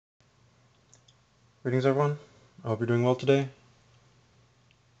Greetings, everyone. I hope you're doing well today.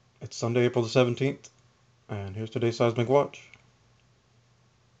 It's Sunday, April the 17th, and here's today's Seismic Watch.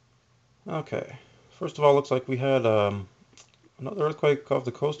 Okay, first of all, looks like we had another earthquake off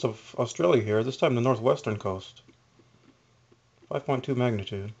the coast of Australia here, this time the northwestern coast. 5.2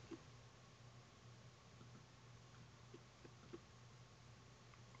 magnitude.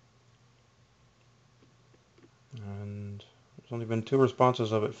 And there's only been 2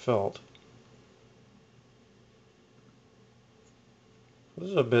 responses of it felt. This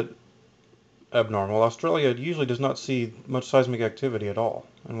is a bit abnormal. Australia usually does not see much seismic activity at all,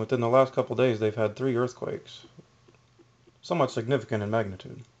 and within the last couple days they've had 3 earthquakes, somewhat significant in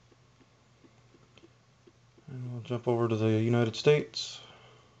magnitude. And we'll jump over to the United States.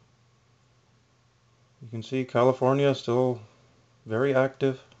 You can see California still very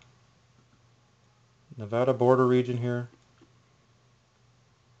active. Nevada border region here.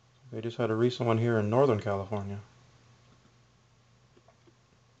 They just had a recent one here in Northern California.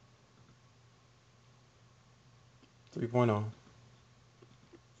 Three point oh.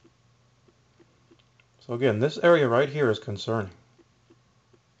 So again, this area right here is concerning.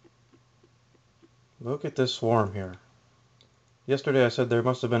 Look at this swarm here. Yesterday I said there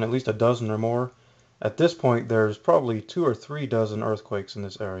must have been at least a dozen or more. At this point, there's probably 2 or 3 dozen earthquakes in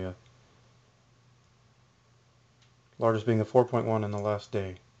this area. Largest being a 4.1 in the last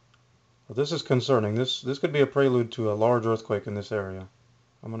day. Well, this is concerning. This could be a prelude to a large earthquake in this area.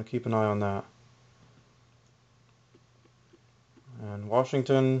 I'm going to keep an eye on that. And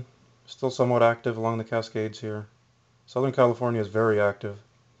Washington, still somewhat active along the Cascades here. Southern California is very active.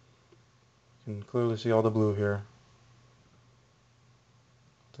 You can clearly see all the blue here.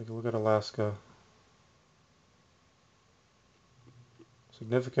 Take a look at Alaska.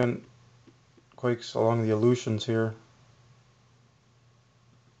 Significant quakes along the Aleutians here.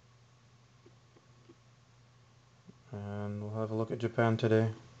 And we'll have a look at Japan today.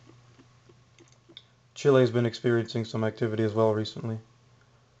 Chile's been experiencing some activity as well recently.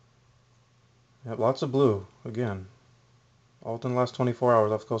 Yep, lots of blue, again. All within the last 24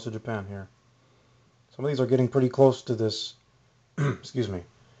 hours off the coast of Japan here. Some of these are getting pretty close to this, excuse me,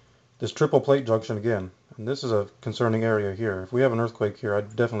 this triple plate junction again. And this is a concerning area here. If we have an earthquake here,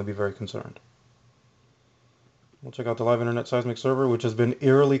 I'd definitely be very concerned. We'll check out the live internet seismic server, which has been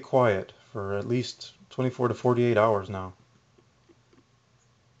eerily quiet for at least 24 to 48 hours now.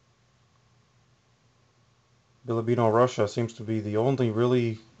 Bilibino, Russia seems to be the only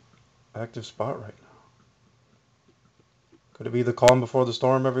really active spot right now. Could it be the calm before the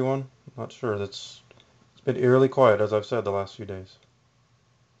storm, everyone? Not sure. It's been eerily quiet, as I've said, the last few days.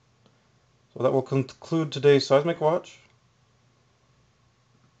 So that will conclude today's Seismic Watch.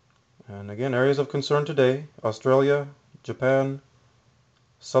 And again, areas of concern today: Australia, Japan,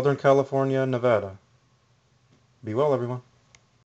 Southern California, Nevada. Be well, everyone.